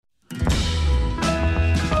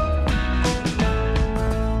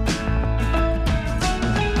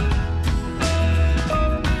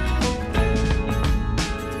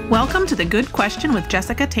Welcome to the Good Question with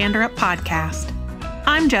Jessica Tanderup podcast.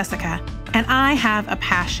 I'm Jessica, and I have a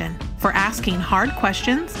passion for asking hard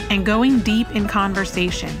questions and going deep in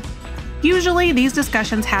conversation. Usually, these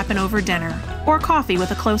discussions happen over dinner or coffee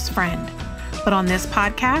with a close friend. But on this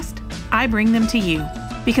podcast, I bring them to you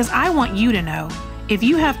because I want you to know if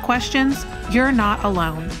you have questions, you're not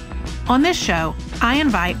alone. On this show, I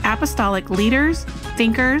invite apostolic leaders,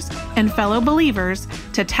 thinkers, and fellow believers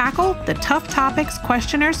to tackle the tough topics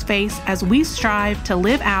questioners face as we strive to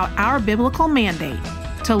live out our biblical mandate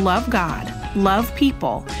to love God, love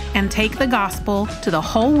people, and take the gospel to the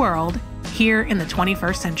whole world here in the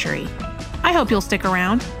 21st century. I hope you'll stick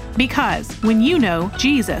around because when you know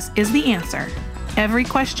Jesus is the answer, every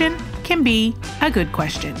question can be a good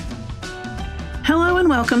question. Hello and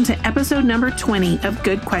welcome to episode number 20 of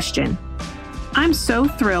Good Question. I'm so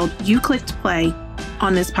thrilled you clicked play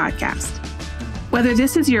on this podcast. Whether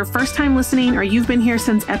this is your first time listening or you've been here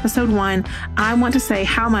since episode 1, I want to say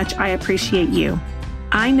how much I appreciate you.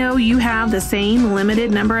 I know you have the same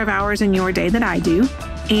limited number of hours in your day that I do,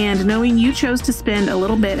 and knowing you chose to spend a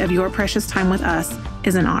little bit of your precious time with us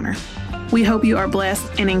is an honor. We hope you are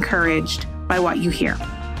blessed and encouraged by what you hear.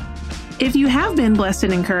 If you have been blessed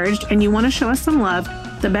and encouraged and you want to show us some love,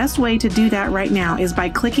 the best way to do that right now is by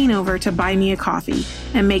clicking over to Buy Me a Coffee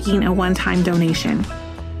and making a one-time donation.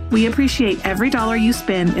 We appreciate every dollar you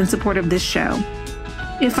spend in support of this show.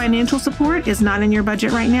 If financial support is not in your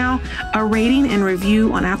budget right now, a rating and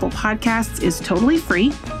review on Apple Podcasts is totally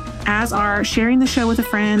free, as are sharing the show with a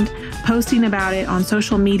friend, posting about it on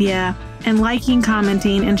social media, and liking,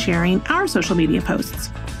 commenting, and sharing our social media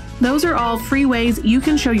posts. Those are all free ways you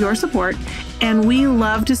can show your support, and we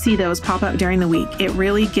love to see those pop up during the week. It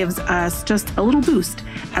really gives us just a little boost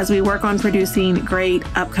as we work on producing great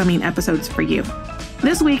upcoming episodes for you.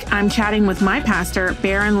 This week, I'm chatting with my pastor,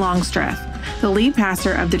 Barron Longstreth, the lead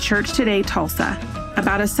pastor of the Church Today Tulsa,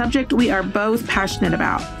 about a subject we are both passionate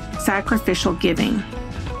about, sacrificial giving.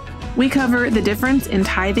 We cover the difference in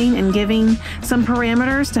tithing and giving, some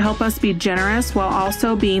parameters to help us be generous while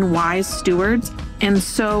also being wise stewards, and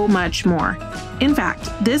so much more. In fact,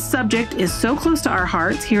 this subject is so close to our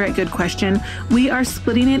hearts here at Good Question, we are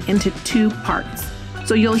splitting it into 2 parts.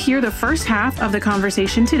 So you'll hear the first half of the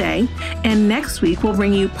conversation today, and next week we'll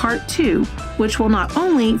bring you part 2, which will not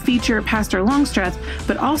only feature Pastor Longstreth,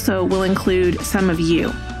 but also will include some of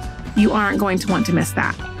you. You aren't going to want to miss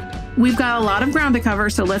that. We've got a lot of ground to cover,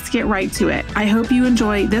 so let's get right to it. I hope you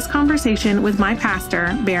enjoy this conversation with my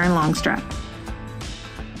pastor, Barron Longstreth.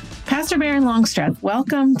 Pastor Barron Longstreth,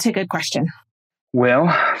 welcome to Good Question. Well,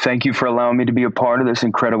 thank you for allowing me to be a part of this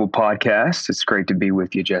incredible podcast. It's great to be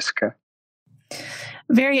with you, Jessica.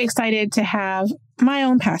 Very excited to have my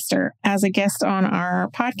own pastor as a guest on our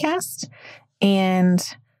podcast. And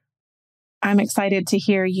I'm excited to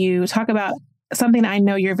hear you talk about something I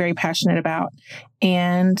know you're very passionate about.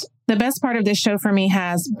 And the best part of this show for me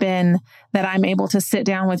has been that I'm able to sit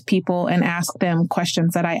down with people and ask them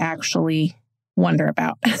questions that I actually wonder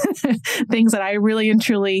about, things that I really and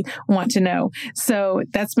truly want to know. So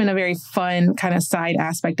that's been a very fun kind of side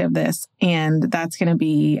aspect of this. And that's going to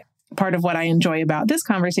be part of what I enjoy about this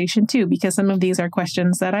conversation too, because some of these are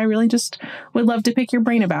questions that I really just would love to pick your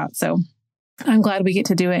brain about. So I'm glad we get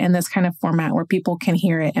to do it in this kind of format where people can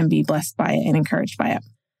hear it and be blessed by it and encouraged by it.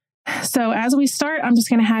 So as we start, I'm just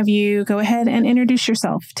going to have you go ahead and introduce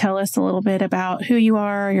yourself. Tell us a little bit about who you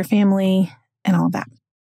are, your family, and all of that.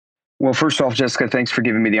 Well, first off, Jessica, thanks for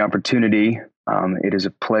giving me the opportunity. It is a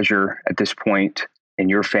pleasure at this point in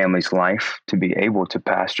your family's life to be able to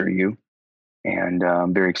pastor you. And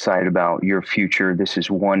I'm very excited about your future. This is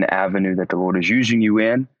one avenue that the Lord is using you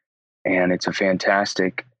in, and it's a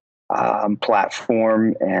fantastic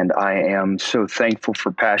platform. And I am so thankful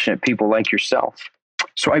for passionate people like yourself.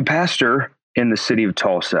 So I pastor in the city of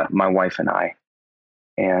Tulsa, my wife and I.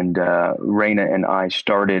 And Raina and I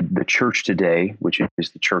started the Church Today, which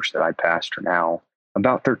is the church that I pastor now,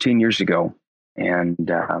 about 13 years ago. And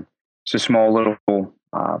it's a small little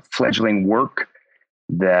fledgling work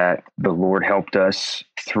that the Lord helped us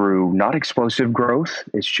through, not explosive growth.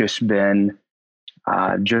 It's just been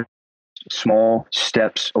just small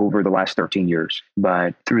steps over the last 13 years.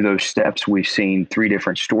 But through those steps, we've seen 3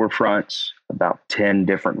 different storefronts, about 10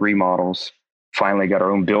 different remodels, finally got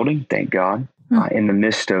our own building, thank God. In the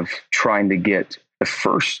midst of trying to get the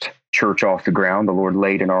first church off the ground, the Lord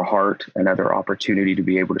laid in our heart another opportunity to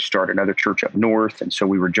be able to start another church up north. And so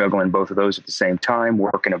we were juggling both of those at the same time,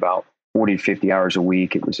 working about 40 to 50 hours a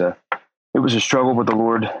week. It was a struggle, but the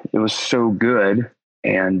Lord, it was so good.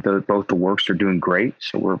 And both the works are doing great.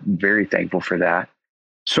 So we're very thankful for that.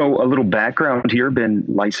 So a little background here, been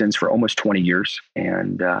licensed for almost 20 years,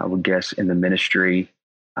 and I would guess in the ministry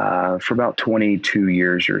for about 22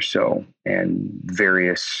 years or so, and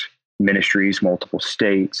various ministries, multiple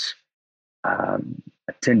states.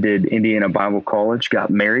 Attended Indiana Bible College, got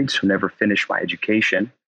married, so never finished my education.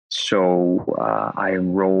 So I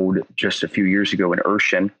enrolled just a few years ago in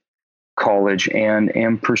Urshan College and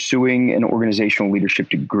am pursuing an organizational leadership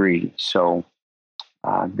degree. So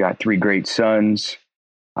I've got 3 great sons.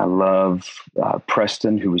 I love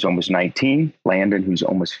Preston, who is almost 19, Landon, who's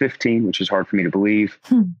almost 15, which is hard for me to believe,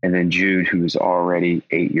 and then Jude, who is already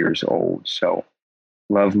 8 years old. So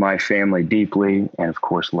love my family deeply, and of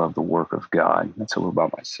course, love the work of God. That's a little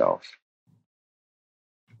about myself.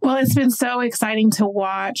 Well, it's been so exciting to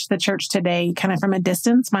watch the church today, kind of from a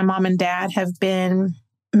distance. My mom and dad have been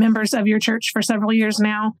members of your church for several years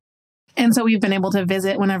now. And so we've been able to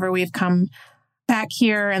visit whenever we've come back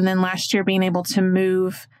here. And then last year being able to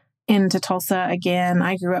move into Tulsa again.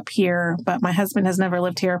 I grew up here, but my husband has never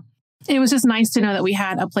lived here. It was just nice to know that we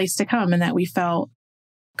had a place to come and that we felt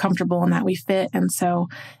comfortable and that we fit. And so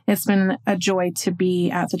it's been a joy to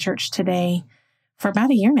be at the church today for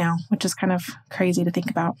about a year now, which is kind of crazy to think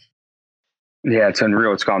about. Yeah, it's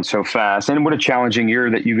unreal. It's gone so fast. And what a challenging year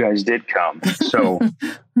that you guys did come. So,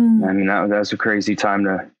 I mean, that was a crazy time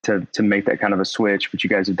to make that kind of a switch, but you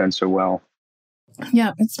guys have done so well.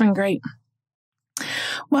 Yeah, it's been great.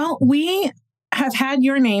 Well, we have had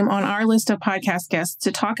your name on our list of podcast guests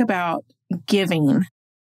to talk about giving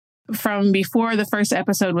from before the first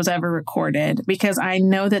episode was ever recorded, because I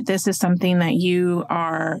know that this is something that you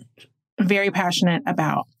are very passionate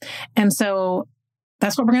about. And so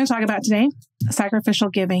that's what we're going to talk about today, sacrificial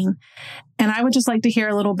giving. And I would just like to hear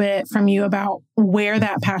a little bit from you about where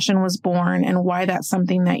that passion was born and why that's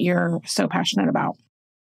something that you're so passionate about.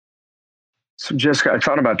 So Jessica, I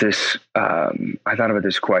thought about this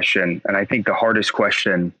question, and I think the hardest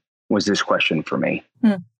question was this question for me,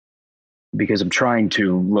 because I'm trying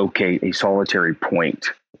to locate a solitary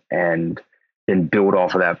point and then build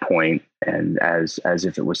off of that point, and as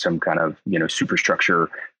if it was some kind of superstructure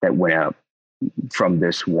that went up from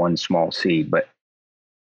this one small seed. But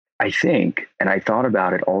I think, and I thought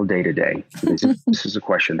about it all day today, this is a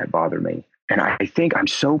question that bothered me, and I think I'm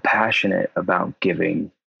so passionate about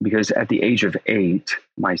giving because at the age of 8,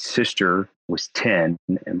 my sister was 10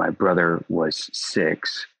 and my brother was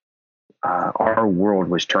 6. Our world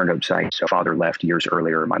was turned upside down. So father left years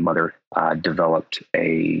earlier. My mother developed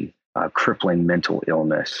a crippling mental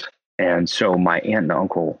illness. And so my aunt and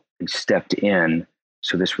uncle stepped in.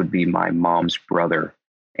 So this would be my mom's brother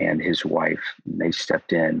and his wife. And they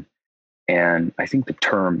stepped in. And I think the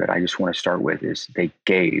term that I just want to start with is they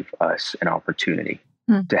gave us an opportunity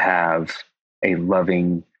to have a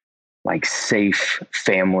loving, safe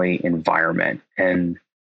family environment. And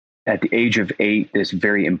at the age of 8, this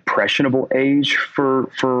very impressionable age for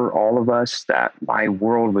all of us, that my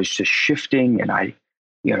world was just shifting, and I,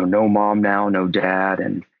 no mom now, no dad.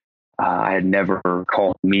 And I had never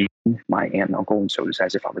called me my aunt and uncle. And so it was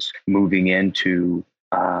as if I was moving into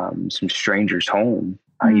some stranger's home,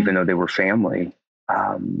 even though they were family.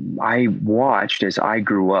 I watched as I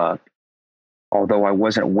grew up, although I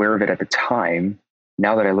wasn't aware of it at the time.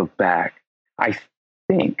 Now that I look back, I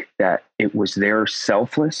think that it was their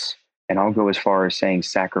selfless, and I'll go as far as saying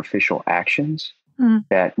sacrificial actions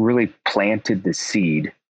that really planted the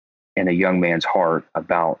seed in a young man's heart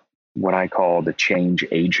about what I call the change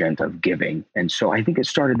agent of giving. And so I think it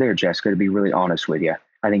started there, Jessica, to be really honest with you.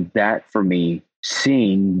 I think that for me,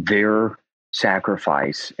 seeing their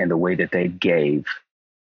sacrifice and the way that they gave,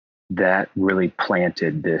 that really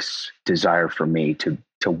planted this desire for me to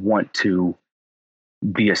want to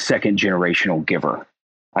be a second generational giver.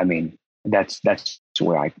 I mean, that's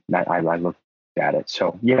where I looked at it.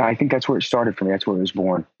 So yeah, I think that's where it started for me. That's where it was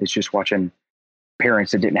born. It's just watching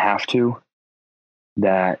parents that didn't have to,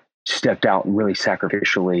 that stepped out and really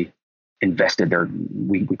sacrificially invested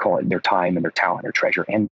we call it their time and their talent, their treasure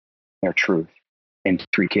and their truth in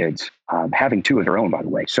 3 kids, having 2 of their own, by the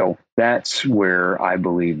way. So that's where I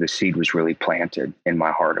believe the seed was really planted in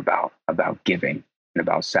my heart about giving and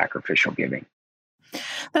about sacrificial giving.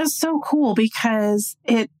 That's so cool, because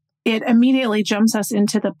it immediately jumps us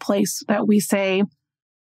into the place that we say,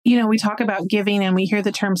 we talk about giving and we hear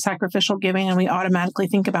the term sacrificial giving and we automatically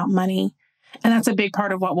think about money. And that's a big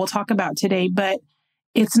part of what we'll talk about today, but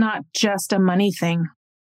it's not just a money thing.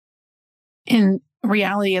 In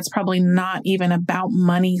reality, it's probably not even about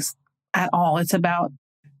money at all. It's about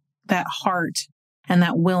that heart and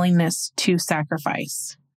that willingness to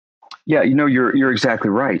sacrifice. Yeah, you're exactly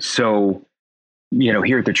right. So,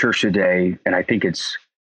 here at the church today, and I think it's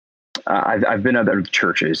I've been at other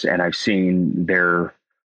churches and I've seen their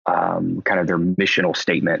kind of their missional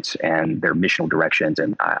statements and their missional directions.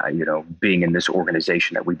 And being in this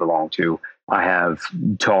organization that we belong to, I have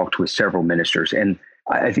talked with several ministers, and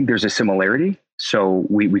I think there's a similarity. So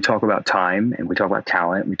we talk about time, and we talk about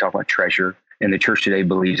talent, and we talk about treasure. And the church today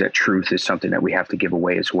believes that truth is something that we have to give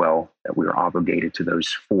away as well, that we are obligated to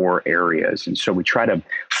those 4 areas. And so we try to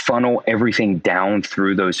funnel everything down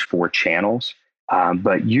through those 4 channels.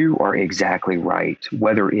 But you are exactly right.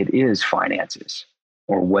 Whether it is finances,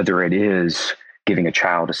 or whether it is giving a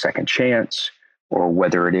child a second chance, or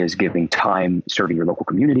whether it is giving time serving your local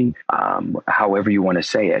community, however you want to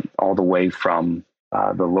say it, all the way from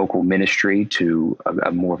the local ministry to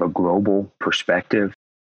a more of a global perspective,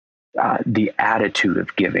 the attitude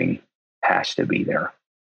of giving has to be there.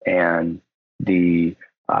 And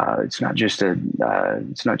it's not just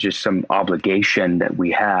some obligation that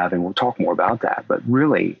we have, and we'll talk more about that, but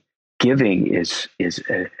really giving is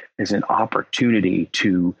an opportunity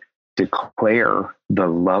to declare the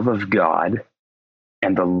love of God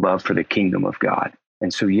and the love for the kingdom of God.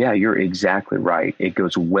 And so, yeah, you're exactly right. It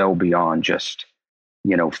goes well beyond just,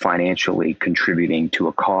 financially contributing to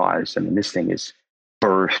a cause. I mean, this thing is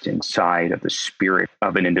birthed inside of the spirit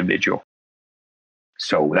of an individual.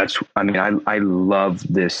 So I love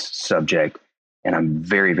this subject, and I'm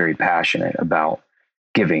very, very passionate about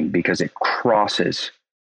giving because it crosses,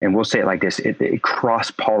 and we'll say it like this, it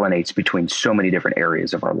cross-pollinates between so many different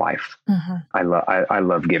areas of our life. Mm-hmm. I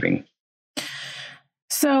love giving.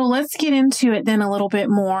 So let's get into it then a little bit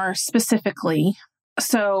more specifically.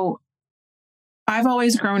 So I've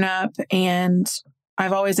always grown up and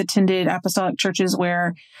I've always attended apostolic churches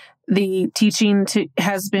where the teaching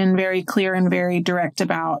has been very clear and very direct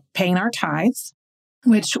about paying our tithes,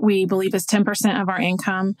 which we believe is 10% of our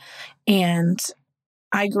income. And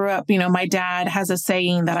I grew up, my dad has a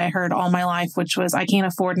saying that I heard all my life, which was, I can't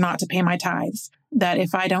afford not to pay my tithes. That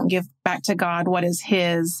if I don't give back to God what is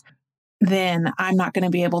his, then I'm not going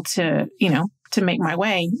to be able to, to make my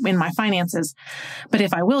way in my finances. But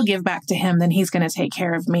if I will give back to him, then he's going to take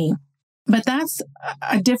care of me. But that's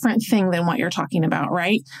a different thing than what you're talking about,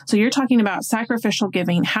 right? So you're talking about sacrificial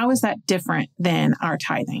giving. How is that different than our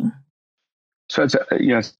tithing? So it's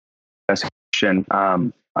that's a question.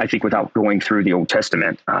 I think without going through the Old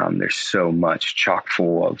Testament, there's so much chock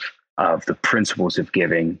full of the principles of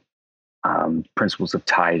giving, principles of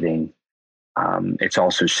tithing. It's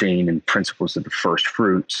also seen in principles of the first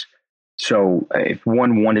fruits. So if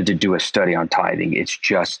one wanted to do a study on tithing, it's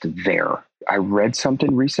just there. I read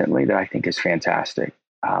something recently that I think is fantastic.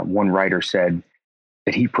 One writer said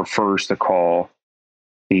that he prefers to call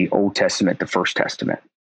the Old Testament the First Testament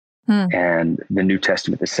and the New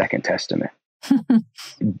Testament the Second Testament.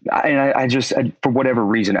 I just, for whatever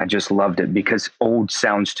reason, I just loved it because old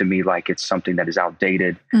sounds to me like it's something that is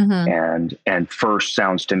outdated, and first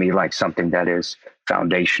sounds to me like something that is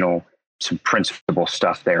foundational, some principle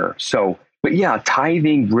stuff there. So, but yeah,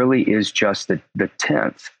 tithing really is just the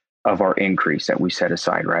 10th of our increase that we set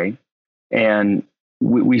aside, right? And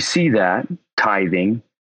we see that tithing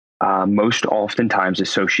most oftentimes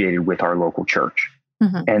associated with our local church.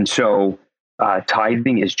 And so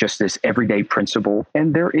tithing is just this everyday principle.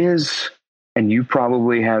 And there is, and you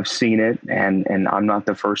probably have seen it, and I'm not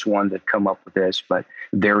the first one to come up with this, but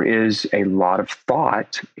there is a lot of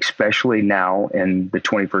thought, especially now in the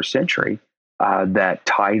 21st century, that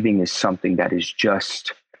tithing is something that is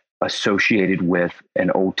just associated with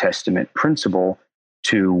an Old Testament principle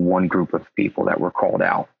to one group of people that were called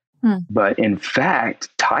out. But in fact,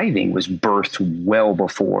 tithing was birthed well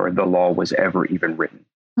before the law was ever even written.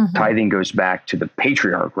 Tithing goes back to the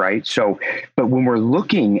patriarch, right? So, but when we're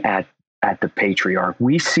looking at the patriarch,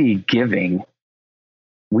 we see giving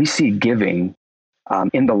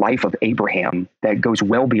in the life of Abraham that goes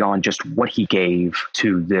well beyond just what he gave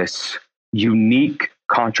to this unique,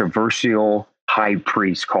 controversial high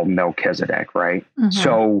priest called Melchizedek, right?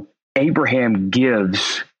 So Abraham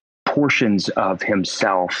gives portions of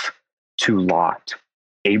himself to Lot.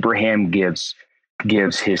 Abraham gives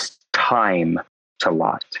his time to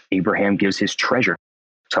Lot. Abraham gives his treasure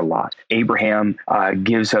to Lot. Abraham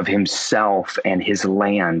gives of himself and his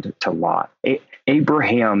land to Lot.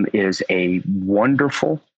 Abraham is a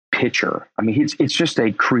wonderful picture. I mean, it's just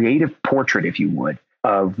a creative portrait, if you would,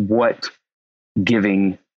 of what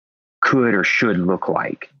giving could or should look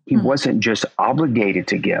like. He wasn't just obligated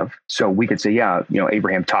to give. So we could say, yeah,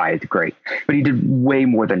 Abraham tithed, great. But he did way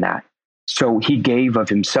more than that. So he gave of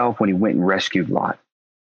himself when he went and rescued Lot.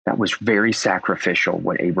 That was very sacrificial,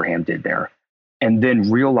 what Abraham did there. And then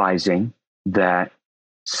realizing that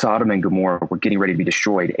Sodom and Gomorrah were getting ready to be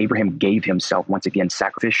destroyed, Abraham gave himself once again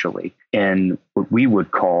sacrificially in what we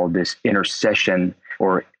would call this intercession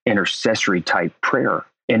or intercessory type prayer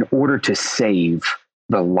in order to save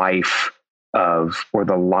the life of or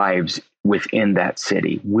the lives within that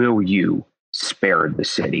city. Will you spare the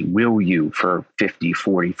city? Will you for 50,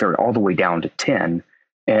 40, 30, all the way down to 10?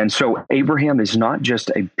 And so Abraham is not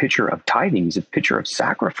just a picture of tithing, he's a picture of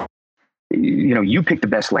sacrifice. You pick the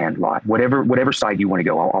best land, Lot. Whatever side you want to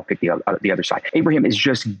go, I'll pick the other side. Abraham is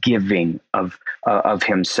just giving of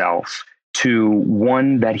himself to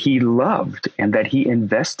one that he loved and that he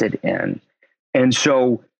invested in. And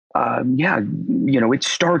so, it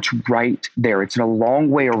starts right there. It's a long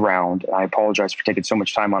way around. I apologize for taking so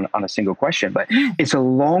much time on a single question, but it's a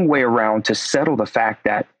long way around to settle the fact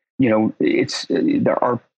that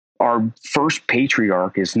our first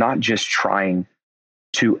patriarch is not just trying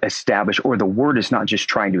to establish, or the word is not just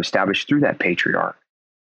trying to establish through that patriarch,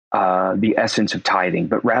 the essence of tithing,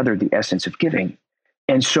 but rather the essence of giving.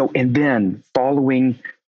 And then following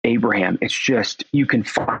Abraham, it's just, you can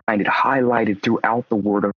find it highlighted throughout the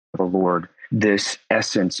word of the Lord, this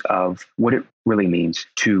essence of what it really means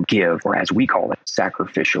to give, or as we call it,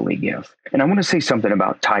 sacrificially give. And I want to say something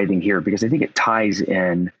about tithing here, because I think it ties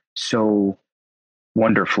in so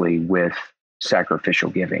wonderfully with sacrificial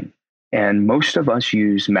giving. And most of us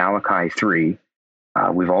use Malachi 3.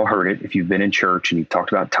 We've all heard it. If you've been in church and you've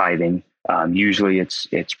talked about tithing, usually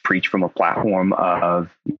it's preached from a platform of,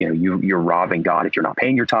 you're robbing God if you're not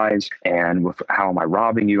paying your tithes. And how am I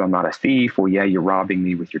robbing you? I'm not a thief. Well, yeah, you're robbing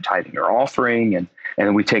me with your tithing or offering. And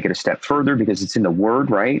then we take it a step further because it's in the word,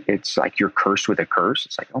 right? It's like you're cursed with a curse.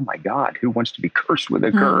 It's like, oh my God, who wants to be cursed with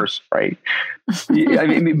a curse, right?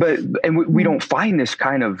 We don't find this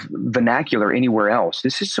kind of vernacular anywhere else.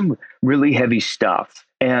 This is some really heavy stuff.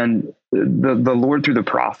 And the Lord through the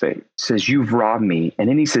prophet says, you've robbed me. And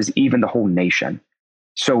then he says, even the whole nation.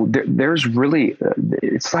 So there's really,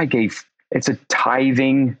 it's a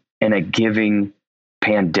tithing and a giving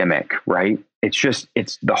pandemic, right? It's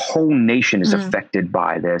the whole nation is affected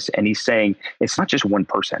by this. And he's saying, it's not just one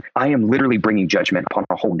person. I am literally bringing judgment upon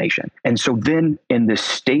a whole nation. And so then in this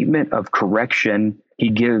statement of correction, he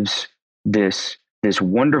gives this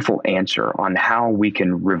wonderful answer on how we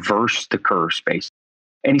can reverse the curse, basically.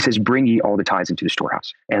 And he says, bring ye all the tithes into the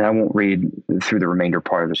storehouse. And I won't read through the remainder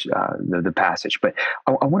part of this, the passage, but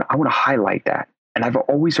I want to highlight that. And I've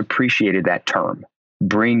always appreciated that term,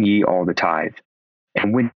 bring ye all the tithe.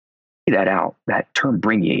 And when you that out, that term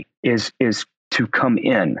bring ye is to come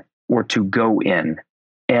in or to go in.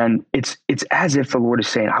 And it's as if the Lord is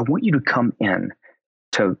saying, I want you to come in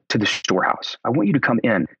to the storehouse. I want you to come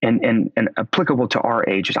in and applicable to our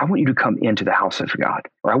ages. I want you to come into the house of God,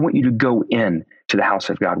 or I want you to go in to the house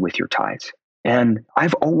of God with your tithes. And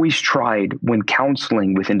I've always tried, when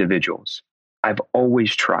counseling with individuals, I've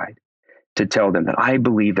always tried to tell them that I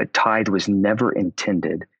believe that tithe was never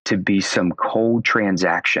intended to be some cold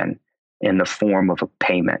transaction in the form of a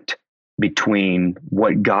payment between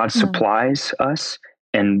what God supplies us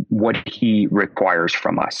and what he requires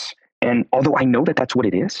from us. And although I know that that's what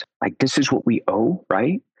it is, like this is what we owe,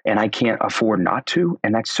 right? And I can't afford not to.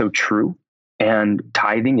 And that's so true. And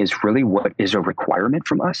tithing is really what is a requirement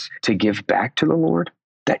from us to give back to the Lord.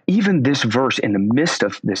 That even this verse, in the midst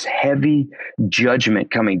of this heavy judgment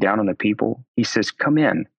coming down on the people, he says, come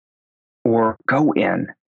in or go in.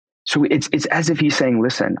 So it's as if he's saying,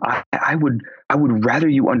 listen, I would rather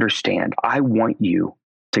you understand. I want you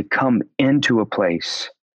to come into a place.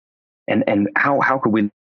 And how could we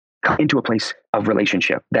come into a place of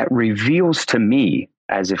relationship that reveals to me,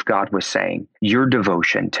 as if God was saying, your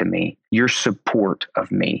devotion to me, your support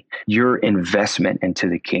of me, your investment into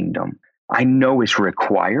the kingdom. I know it's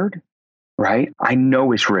required, right? I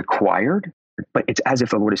know it's required, but it's as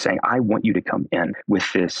if the Lord is saying, I want you to come in with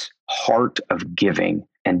this heart of giving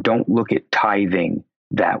and don't look at tithing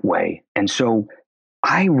that way. And so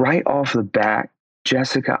right off the bat,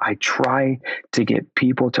 Jessica, I try to get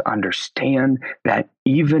people to understand that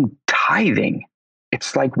even tithing,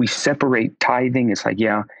 it's like we separate tithing. It's like,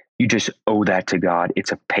 yeah, you just owe that to God.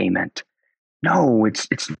 It's a payment. No, it's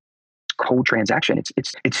cold transaction.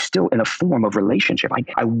 It's still in a form of relationship.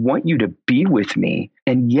 I want you to be with me.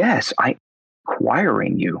 And yes, I'm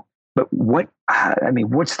acquiring you. But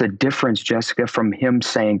what's the difference, Jessica, from him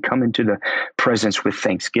saying, come into the presence with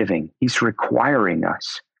thanksgiving? He's requiring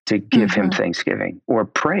us to give him thanksgiving or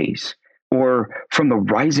praise, or from the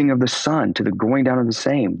rising of the sun to the going down of the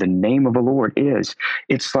same, the name of the Lord is.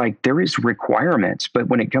 It's like there is requirements, but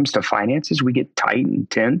when it comes to finances, we get tight and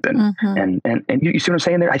tenth and you see what I'm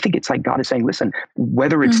saying there? I think it's like God is saying, listen,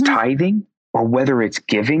 whether it's tithing or whether it's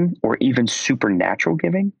giving or even supernatural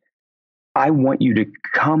giving, I want you to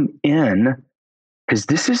come in, because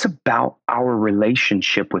this is about our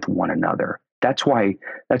relationship with one another. That's why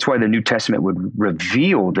the New Testament would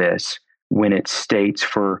reveal this when it states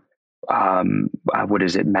for,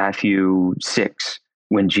 Matthew 6,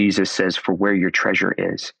 when Jesus says, for where your treasure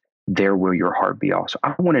is, there will your heart be also.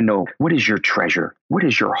 I want to know, what is your treasure? What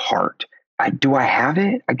is your heart? Do I have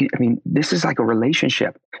it? I mean, this is like a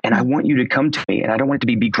relationship, and I want you to come to me, and I don't want it to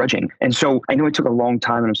be begrudging. And so I know it took a long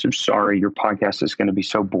time, and I'm so sorry. Your podcast is going to be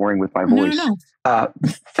so boring with my voice. No. But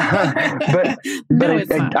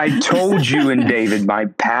I told you and David, my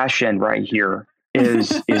passion right here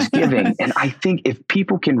is giving. And I think if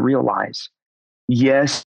people can realize,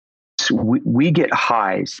 yes, we get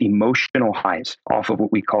highs, emotional highs off of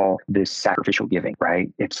what we call this sacrificial giving,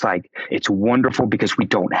 right? It's like, it's wonderful because we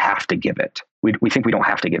don't have to give it. We think we don't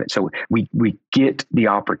have to give it. So we get the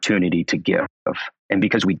opportunity to give. And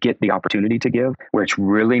because we get the opportunity to give where it's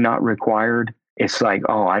really not required, it's like,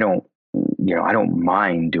 oh, I don't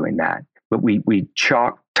mind doing that. But we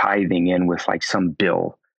chalk tithing in with like some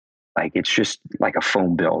bill. Like it's just like a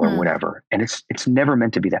phone bill or whatever. And it's never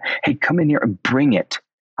meant to be that. Hey, come in here and bring it.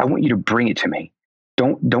 I want you to bring it to me.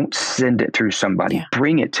 Don't send it through somebody. Yeah.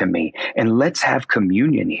 Bring it to me, and let's have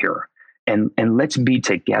communion here, and let's be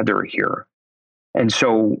together here. And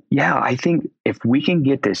so, yeah, I think if we can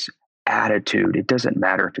get this attitude, it doesn't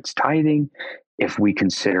matter if it's tithing, if we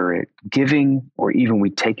consider it giving, or even we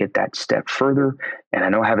take it that step further. And I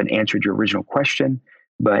know I haven't answered your original question,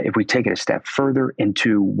 but if we take it a step further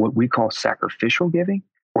into what we call sacrificial giving,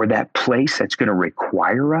 or that place that's going to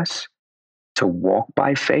require us to walk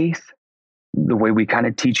by faith, the way we kind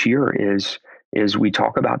of teach here is we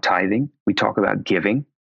talk about tithing, we talk about giving,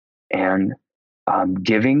 and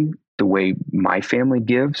giving, the way my family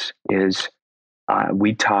gives is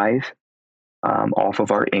we tithe off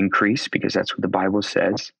of our increase, because that's what the Bible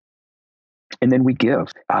says. And then we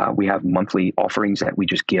give. We have monthly offerings that we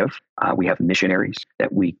just give. We have missionaries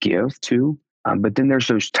that we give to. But then there's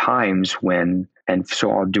those times when, and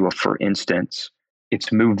so I'll do a for instance, it's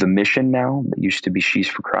Move the Mission now. That used to be She's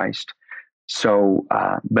for Christ. So,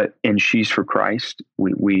 but in She's for Christ,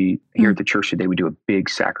 we here at the church today, we do a big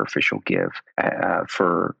sacrificial give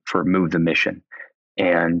for Move the Mission.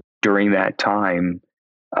 And during that time,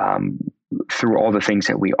 through all the things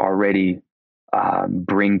that we already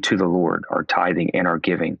bring to the Lord, our tithing and our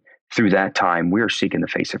giving, through that time, we are seeking the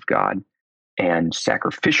face of God. And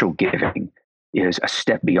sacrificial giving is a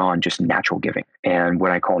step beyond just natural giving. And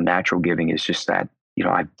what I call natural giving is just that,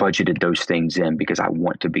 I budgeted those things in because I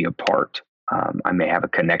want to be a part. I may have a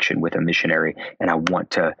connection with a missionary, and I want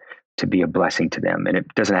to be a blessing to them. And it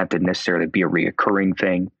doesn't have to necessarily be a reoccurring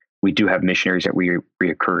thing. We do have missionaries that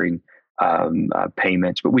reoccurring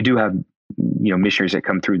payments, but we do have missionaries that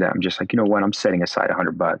come through that. I'm just like, you know what? I'm setting aside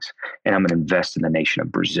 $100 and I'm going to invest in the nation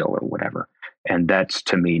of Brazil or whatever. And that's,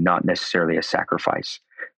 to me, not necessarily a sacrifice.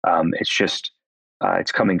 It's just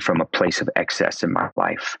it's coming from a place of excess in my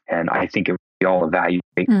life, and I think we all evaluate,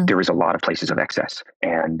 there is a lot of places of excess.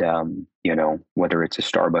 And, whether it's a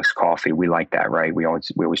Starbucks coffee, we like that, right? We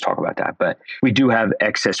always talk about that, but we do have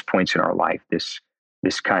excess points in our life, this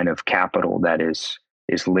kind of capital that is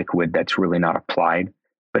liquid, that's really not applied.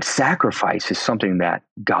 But sacrifice is something that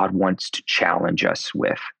God wants to challenge us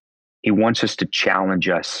with. He wants us to challenge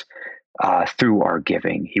us through our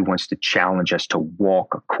giving. He wants to challenge us to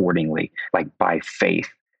walk accordingly, like by faith.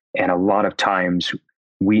 And a lot of times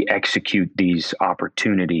we execute these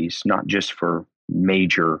opportunities, not just for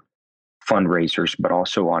major fundraisers, but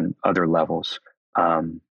also on other levels.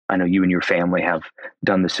 I know you and your family have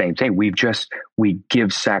done the same thing. We give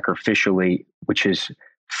sacrificially, which is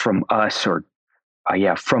from us, or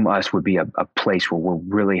from us would be a place where we're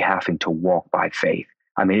really having to walk by faith.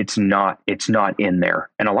 I mean, it's not in there.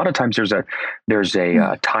 And a lot of times there's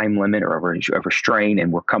a time limit or a restraint,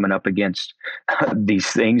 and we're coming up against these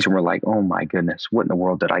things, and we're like, oh my goodness, what in the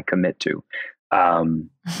world did I commit to?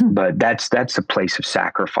 But that's a place of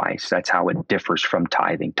sacrifice. That's how it differs from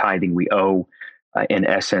tithing. Tithing, we owe, in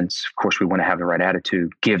essence. Of course, we want to have the right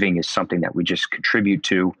attitude. Giving is something that we just contribute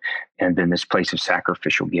to. And then this place of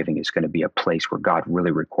sacrificial giving is going to be a place where God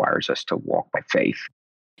really requires us to walk by faith.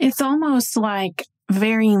 It's almost like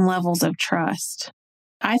varying levels of trust.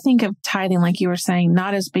 I think of tithing, like you were saying,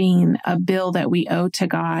 not as being a bill that we owe to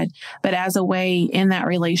God, but as a way in that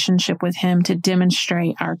relationship with Him to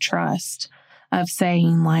demonstrate our trust of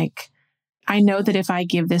saying, like, I know that if I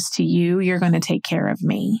give this to you, you're going to take care of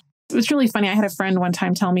me. It was really funny. I had a friend one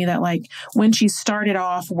time tell me that, like, when she started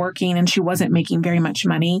off working and she wasn't making very much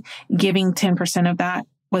money, giving 10% of that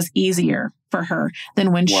was easier for her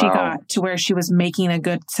than when she got to where she was making a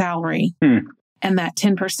good salary. And that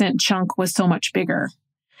 10% chunk was so much bigger.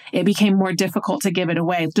 It became more difficult to give it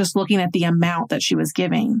away, just looking at the amount that she was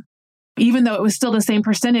giving, even though it was still the same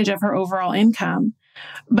percentage of her overall income.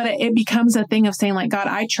 But it becomes a thing of saying, like, God,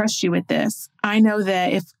 I trust you with this. I know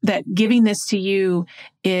that that giving this to you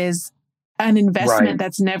is an investment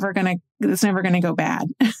that's never going to go bad.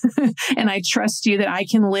 And I trust you that I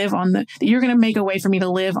can live that you're going to make a way for me to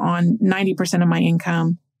live on 90% of my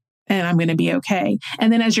income, and I'm going to be okay.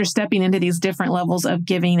 And then as you're stepping into these different levels of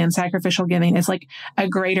giving and sacrificial giving, it's like a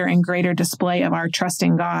greater and greater display of our trust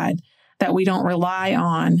in God, that we don't rely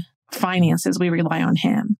on finances, we rely on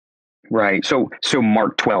him. Right. So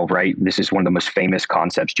Mark 12, right? This is one of the most famous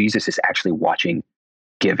concepts. Jesus is actually watching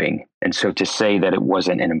giving. And so to say that it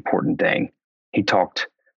wasn't an important thing, he talked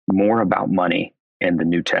more about money in the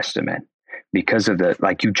New Testament because of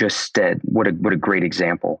like you just said, what a great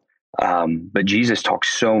example. But Jesus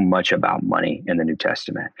talks so much about money in the New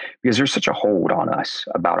Testament because there's such a hold on us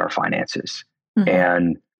about our finances.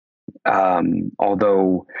 And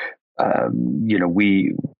although,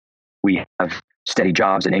 we have steady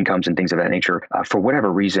jobs and incomes and things of that nature, for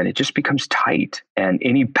whatever reason, it just becomes tight. And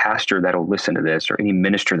any pastor that'll listen to this, or any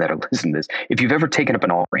minister that'll listen to this, if you've ever taken up an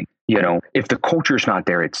offering, if the culture's not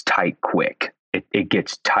there, it's tight quick. It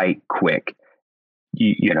gets tight quick.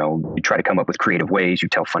 You try to come up with creative ways. You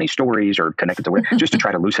tell funny stories or connect it to just to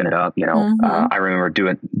try to loosen it up. I remember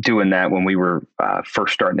doing that when we were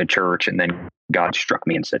first starting the church, and then God struck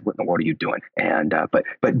me and said, "What in the world are you doing?" And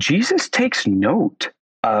but Jesus takes note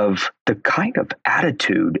of the kind of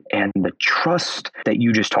attitude and the trust that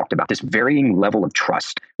you just talked about, this varying level of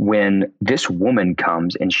trust when this woman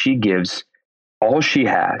comes and she gives all she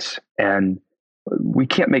has. And we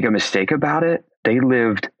can't make a mistake about it. They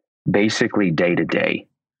lived basically day to day.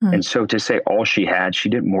 And so to say all she had, she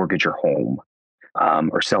didn't mortgage her home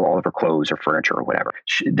or sell all of her clothes or furniture or whatever.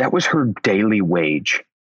 That was her daily wage.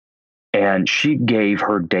 And she gave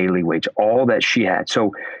her daily wage, all that she had.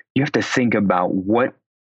 So you have to think about what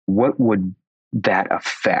would that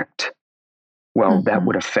affect? Well, that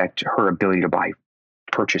would affect her ability to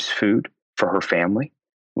purchase food for her family.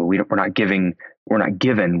 Well, we're not given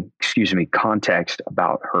context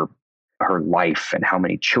about her life and how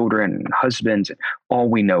many children and husbands. All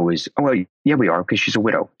we know is, we are, because she's a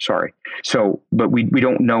widow. Sorry. So, but we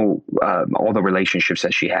don't know all the relationships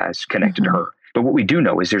that she has connected to her. But what we do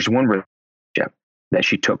know is there's one relationship that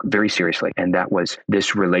she took very seriously, and that was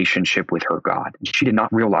this relationship with her God. She did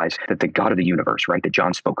not realize that the God of the universe, right, that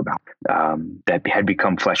John spoke about, that had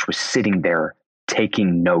become flesh, was sitting there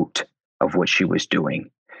taking note of what she was doing.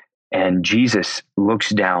 And Jesus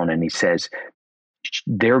looks down and he says,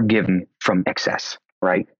 they're giving from excess,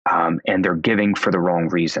 right? And they're giving for the wrong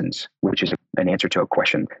reasons, which is an answer to a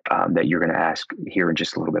question that you're going to ask here in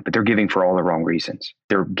just a little bit. But they're giving for all the wrong reasons.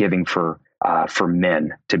 They're giving for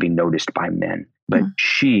men, to be noticed by men. But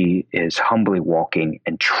she is humbly walking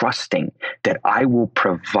and trusting that I will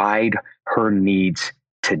provide her needs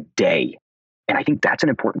today. And I think that's an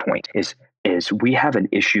important point, is we have an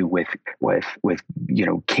issue with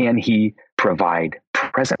can he provide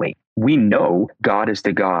presently? We know God is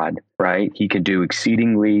the God, right? He can do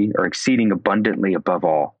exceeding abundantly above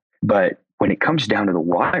all. But when it comes down to the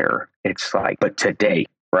wire, it's like, but today,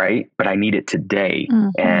 right? But I need it today.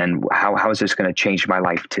 And how is this going to change my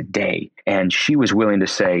life today? And she was willing to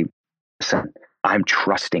say, listen, I'm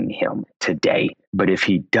trusting him today. But if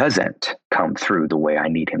he doesn't come through the way I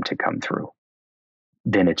need him to come through,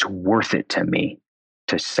 then it's worth it to me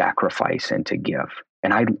to sacrifice and to give.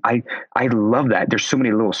 And I love that. There's so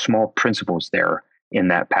many little small principles there in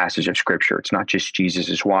that passage of scripture. It's not just Jesus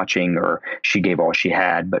is watching or she gave all she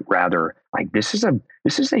had, but rather like this is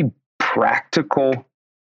a practical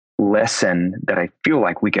lesson that I feel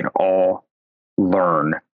like we can all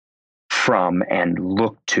learn from and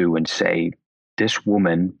look to and say, this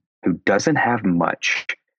woman who doesn't have much,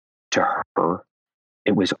 to her,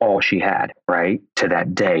 it was all she had, right? To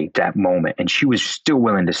that day, that moment. And she was still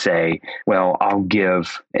willing to say, well, I'll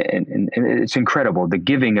give. And it's incredible. The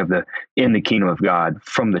giving in the kingdom of God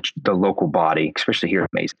from the local body, especially here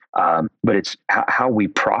at Mason. But it's how we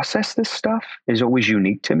process this stuff is always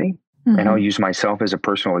unique to me. And I'll use myself as a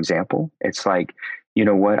personal example. It's like, you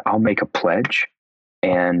know what? I'll make a pledge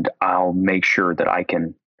and I'll make sure that I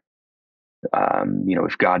can,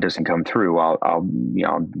 if God doesn't come through, I'll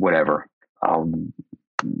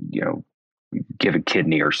give a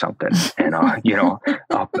kidney or something, and I'll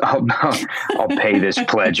pay this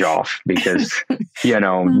pledge off because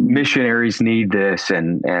missionaries need this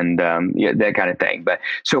and that kind of thing. But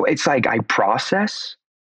so it's like I process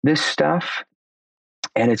this stuff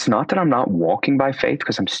And it's not that I'm not walking by faith,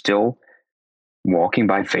 because I'm still walking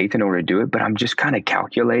by faith in order to do it, but I'm just kind of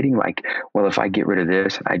calculating like, well, if I get rid of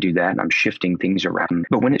this and I do that, and I'm shifting things around.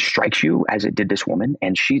 But when it strikes you, as it did this woman,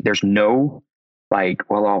 and there's no like,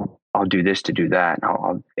 well, I'll do this to do that.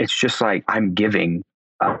 It's just like I'm giving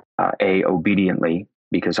obediently,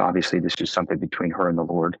 because obviously this is something between her and the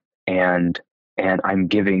Lord, and I'm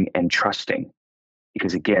giving and trusting,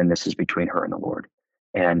 because again, this is between her and the Lord,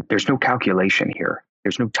 and there's no calculation here.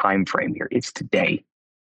 There's no time frame here. It's today.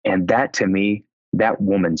 And that, to me, that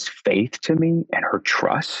woman's faith to me and her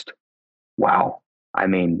trust, wow. I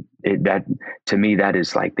mean, that to me, that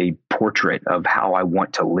is like the portrait of how I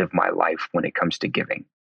want to live my life when it comes to giving.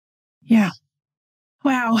 Yeah.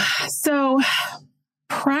 Wow. So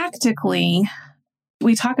practically,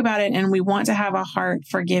 we talk about it and we want to have a heart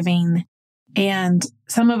for giving. And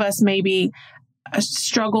some of us maybe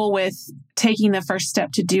struggle with taking the first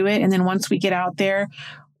step to do it. And then once we get out there,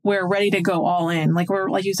 we're ready to go all in. Like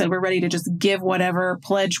you said, we're ready to just give whatever,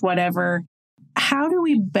 pledge whatever. How do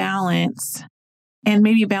we balance, and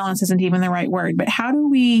maybe balance isn't even the right word, but how do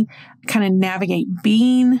we kind of navigate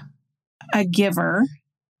being a giver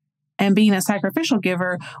and being a sacrificial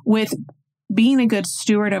giver with being a good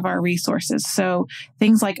steward of our resources? So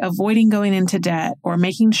things like avoiding going into debt, or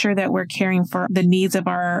making sure that we're caring for the needs of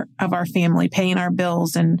our family, paying our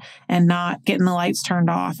bills and not getting the lights turned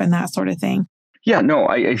off and that sort of thing. Yeah, no,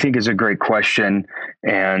 I think it's a great question.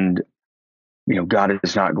 And, God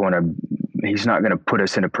is not going to, he's not going to put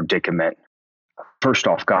us in a predicament. First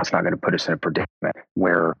off, God's not going to put us in a predicament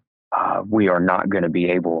where we are not going to be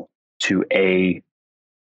able to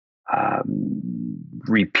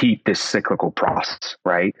repeat this cyclical process,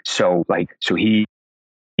 right? So he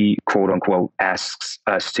quote unquote asks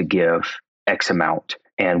us to give X amount.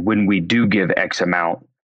 And when we do give X amount,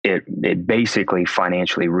 it basically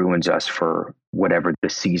financially ruins us for whatever the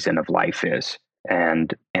season of life is.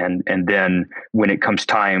 And then when it comes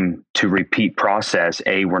time to repeat process,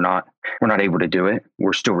 we're not able to do it.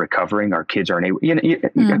 We're still recovering. Our kids aren't able,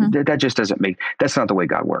 that just doesn't that's not the way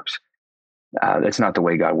God works. That's not the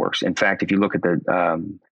way God works. In fact, if you look at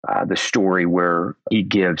the story where he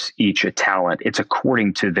gives each a talent, it's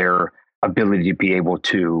according to their ability to be able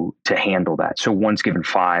to handle that. So one's given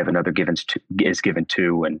 5, another is given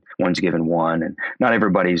 2, and one's given 1. And not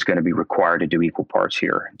everybody's going to be required to do equal parts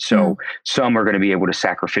here. So some are going to be able to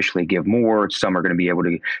sacrificially give more. Some are going to be able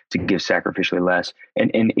to give sacrificially less.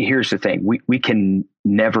 And here's the thing: we can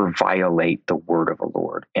never violate the word of the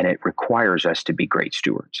Lord, and it requires us to be great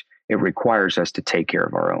stewards. It requires us to take care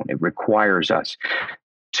of our own. It requires us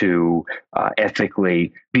to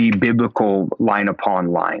ethically be biblical line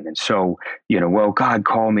upon line. And so, well, God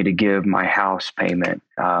called me to give my house payment,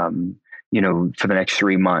 for the next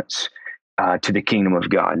 3 months to the kingdom of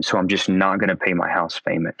God. And so I'm just not going to pay my house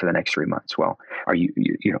payment for the next 3 months. Well, are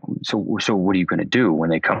so what are you going to do when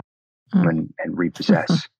they come and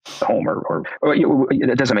repossess the home or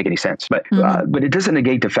that doesn't make any sense, but it doesn't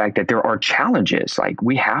negate the fact that there are challenges. Like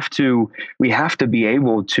we have to be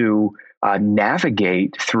able to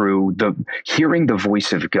navigate through hearing the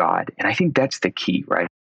voice of God. And I think that's the key, right?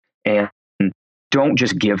 And don't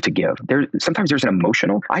just give to give. Sometimes there's an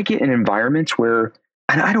emotional, I get in environments where,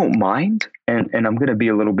 and I don't mind, and I'm going to be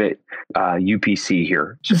a little bit UPC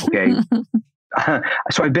here. Okay.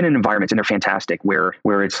 So I've been in environments, and they're fantastic, where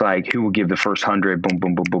it's like, who will give the first 100, boom,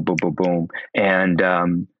 boom, boom, boom, boom, boom, boom.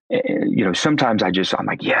 And, sometimes I'm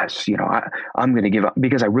like, yes, I'm going to give up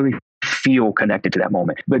because I really feel connected to that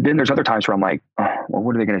moment. But then there's other times where I'm like, oh, well,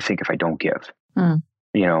 what are they going to think if I don't give? Or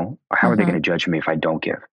how are they going to judge me if I don't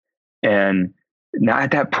give? And now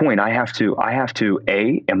at that point, I have to,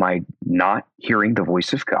 am I not hearing the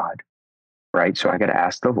voice of God? Right. So I got to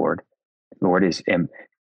ask the Lord, what is the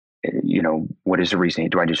reason?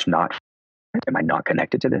 Do I just not, am I not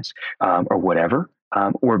connected to this or whatever?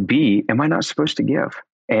 Or B, am I not supposed to give?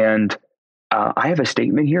 And I have a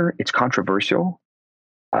statement here. It's controversial.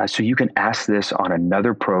 So you can ask this on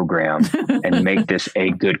another program and make this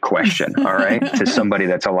a good question. All right. To somebody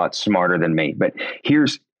that's a lot smarter than me. But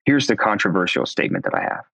here's the controversial statement that I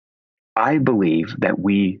have. I believe that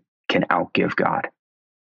we can outgive God.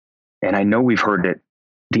 And I know we've heard it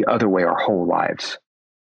the other way our whole lives,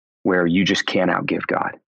 where you just can't outgive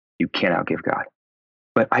God. You can't outgive God.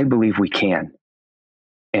 But I believe we can.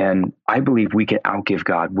 And I believe we can outgive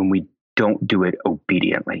God when we don't do it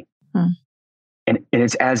obediently. And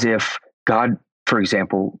it's as if God, for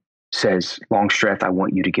example, says, Longstreth, I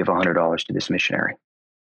want you to give $100 to this missionary.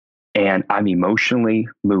 And I'm emotionally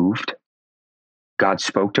moved. God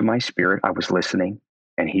spoke to my spirit. I was listening,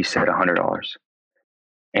 and he said $100.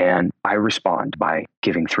 And I respond by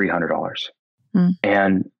giving $300.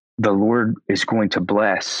 And the Lord is going to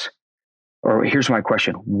bless. Or here's my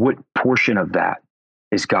question. What portion of that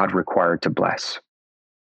is God required to bless?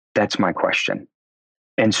 That's my question.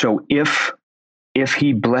 And so if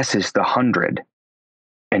he blesses the 100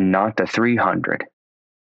 and not the 300,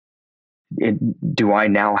 do I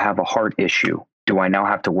now have a heart issue? Do I now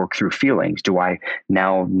have to work through feelings? Do I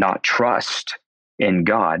now not trust in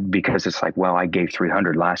God because it's like, well, I gave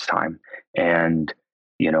 300 last time and,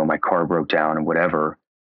 my car broke down and whatever.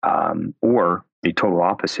 Or the total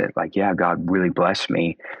opposite, like, yeah, God really blessed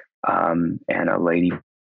me. And a lady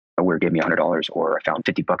gave me $100, or I found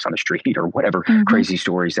 $50 on the street, or whatever crazy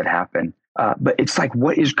stories that happen. But it's like,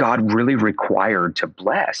 what is God really required to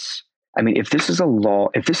bless? I mean, if this is a law,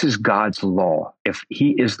 if this is God's law, if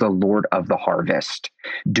he is the Lord of the harvest,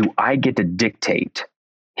 do I get to dictate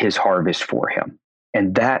his harvest for him?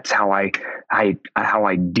 And that's how I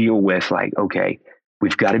deal with, like, okay,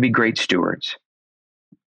 we've got to be great stewards.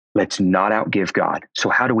 Let's not outgive God. So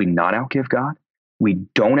how do we not outgive God? We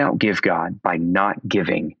don't outgive God by not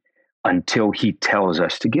giving until he tells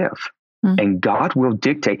us to give. And God will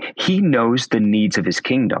dictate. He knows the needs of his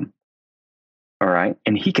kingdom. All right.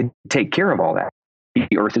 And he can take care of all that.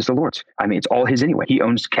 The earth is the Lord's. I mean, it's all his anyway. He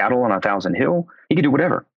owns cattle on 1,000 hill. He can do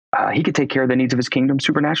whatever. He could take care of the needs of his kingdom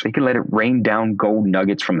supernaturally. He can let it rain down gold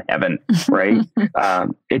nuggets from heaven, right?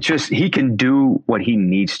 It's just, he can do what he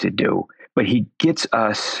needs to do. But he gets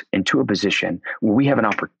us into a position where we have an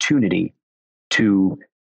opportunity to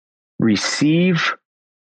receive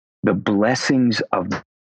the blessings of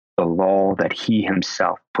the law that he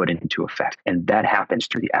himself put into effect. And that happens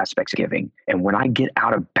through the aspects of giving. And when I get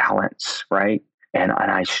out of balance, right, and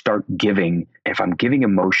I start giving, if I'm giving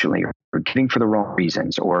emotionally or giving for the wrong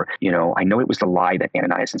reasons, or, I know it was the lie that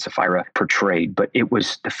Ananias and Sapphira portrayed, but it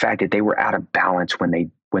was the fact that they were out of balance when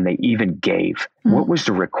they even gave. What was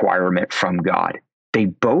the requirement from God? They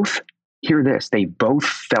both, hear this, they both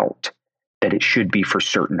felt that it should be for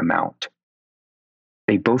certain amount.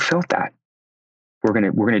 They both felt that. We're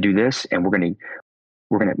gonna do this, and we're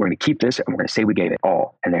gonna keep this, and we're gonna say we gave it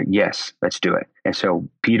all. And they're, yes, let's do it. And so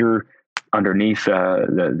Peter, underneath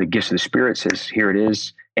the gifts of the Spirit, says, here it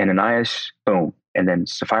is, Ananias, boom. And then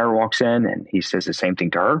Sapphira walks in, and he says the same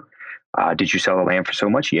thing to her. Did you sell the land for so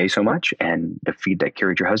much? Yea, so much. And the feet that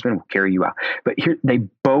carried your husband will carry you out. But here, they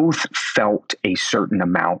both felt a certain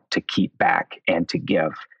amount to keep back and to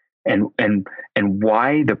give. And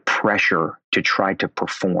why the pressure to try to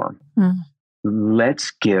perform?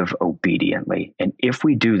 Let's give obediently. And if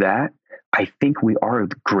we do that, I think we are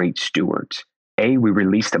great stewards. A, we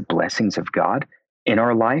release the blessings of God in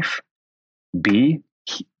our life. B,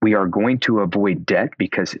 we are going to avoid debt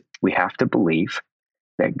because we have to believe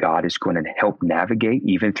that God is going to help navigate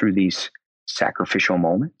even through these sacrificial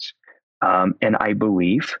moments. And I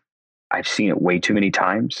believe, I've seen it way too many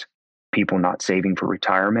times, people not saving for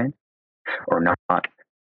retirement, or not,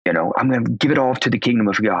 I'm going to give it all to the kingdom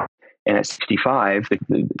of God. And at 65,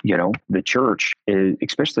 the church,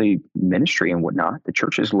 especially ministry and whatnot, the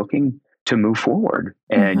church is looking to move forward,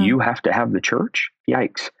 and you have to have the church.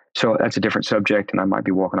 Yikes. So that's a different subject, and I might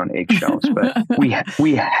be walking on eggshells, but we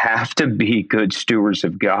have to be good stewards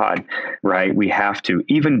of God, right? We have to.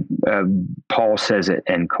 Even Paul says it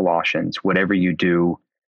in Colossians, whatever you do,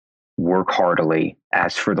 work heartily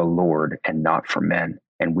as for the Lord and not for men.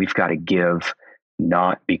 And we've got to give,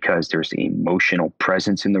 not because there's emotional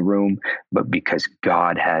presence in the room, but because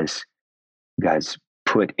God has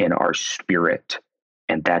put in our spirit.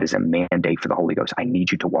 And that is a mandate for the Holy Ghost. I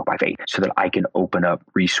need you to walk by faith so that I can open up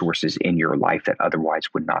resources in your life that otherwise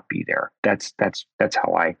would not be there. That's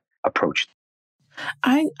how I approach it.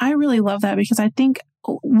 I really love that, because I think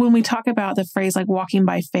when we talk about the phrase like walking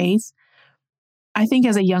by faith, I think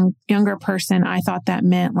as a younger person, I thought that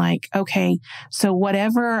meant like, okay, so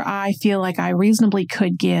whatever I feel like I reasonably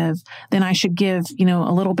could give, then I should give,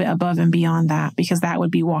 a little bit above and beyond that, because that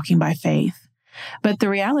would be walking by faith. But the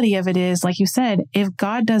reality of it is, like you said, if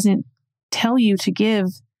God doesn't tell you to give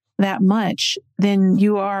that much, then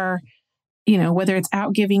you are, whether it's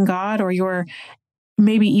outgiving God, or you're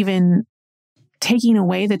maybe even taking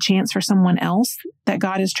away the chance for someone else that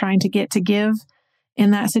God is trying to get to give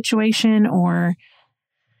in that situation, or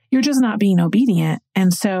you're just not being obedient.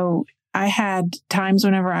 And so I had times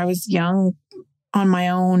whenever I was young on my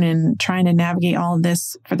own and trying to navigate all of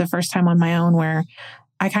this for the first time on my own, where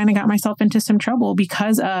I kind of got myself into some trouble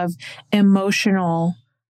because of emotional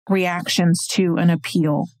reactions to an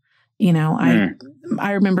appeal. I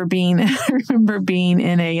remember being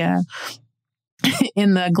in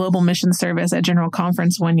in the Global Mission Service at General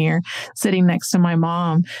Conference one year, sitting next to my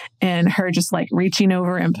mom, and her just like reaching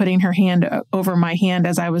over and putting her hand over my hand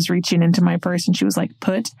as I was reaching into my purse. And she was like,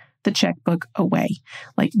 "Put the checkbook away.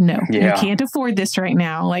 Like, no, you can't afford this right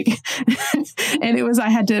now." Like, and it was, I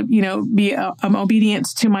had to, be obedient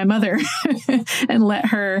to my mother and let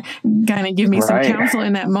her kind of give me some counsel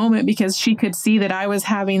in that moment, because she could see that I was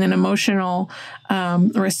having an emotional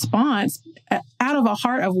response out of a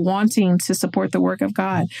heart of wanting to support the work of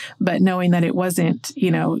God, but knowing that it wasn't,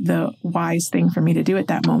 the wise thing for me to do at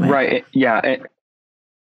that moment. Right. Yeah.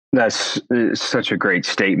 That's such a great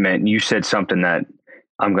statement. You said something that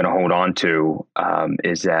I'm going to hold on to,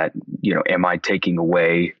 is that, am I taking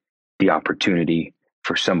away the opportunity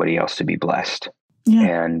for somebody else to be blessed?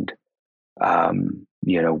 Yeah. And,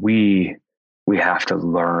 we have to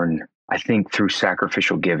learn, I think, through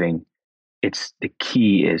sacrificial giving. It's the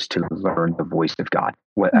key is to learn the voice of God.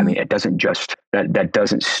 I mean, it doesn't just, that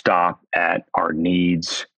doesn't stop at our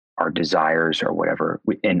needs, our desires, or whatever.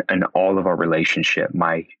 In all of our relationship,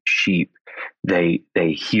 my sheep, they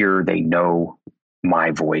hear, they know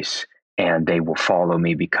my voice, and they will follow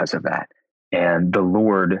me because of that. And the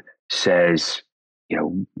Lord says,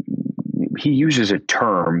 he uses a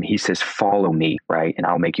term, he says, "Follow me," right? "And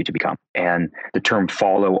I'll make you to become." And the term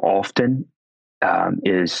follow often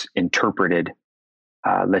is interpreted,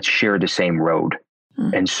 let's share the same road.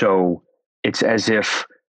 And so it's as if,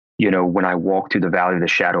 when I walk through the valley of the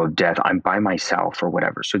shadow of death, I'm by myself or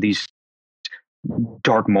whatever. So these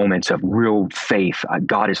dark moments of real faith,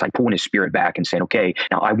 God is like pulling his spirit back and saying, "Okay,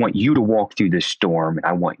 now I want you to walk through this storm. And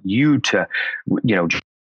I want you to,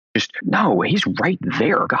 no, he's right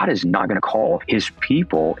there." God is not going to call his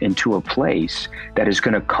people into a place that is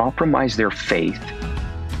going to compromise their faith.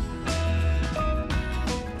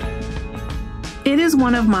 It is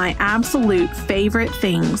one of my absolute favorite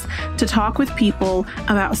things to talk with people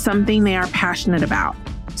about something they are passionate about.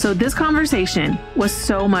 So this conversation was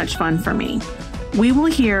so much fun for me. We will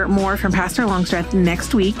hear more from Pastor Longstreth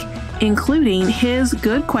next week, including his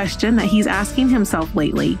good question that he's asking himself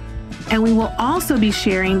lately. And we will also be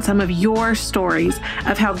sharing some of your stories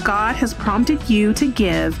of how God has prompted you to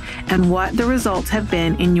give and what the results have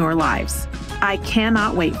been in your lives. I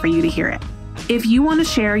cannot wait for you to hear it. If you want to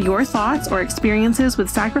share your thoughts or experiences with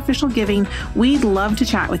sacrificial giving, we'd love to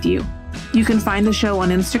chat with you. You can find the show on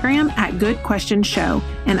Instagram at Good Question Show,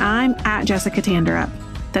 and I'm at Jessica Tanderup.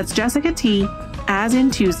 That's Jessica T, as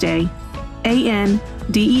in Tuesday, ANDERUP.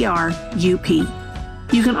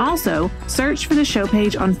 You can also search for the show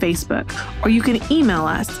page on Facebook, or you can email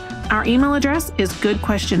us. Our email address is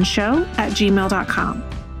goodquestionshow@gmail.com.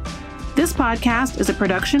 This podcast is a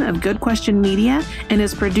production of Good Question Media and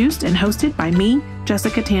is produced and hosted by me,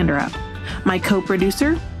 Jessica Tanderup. My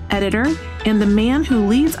co-producer, editor, and the man who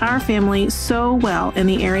leads our family so well in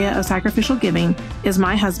the area of sacrificial giving is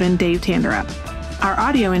my husband, Dave Tanderup. Our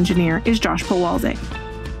audio engineer is Josh Powalczyk.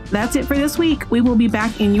 That's it for this week. We will be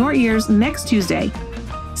back in your ears next Tuesday.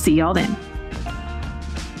 See y'all then.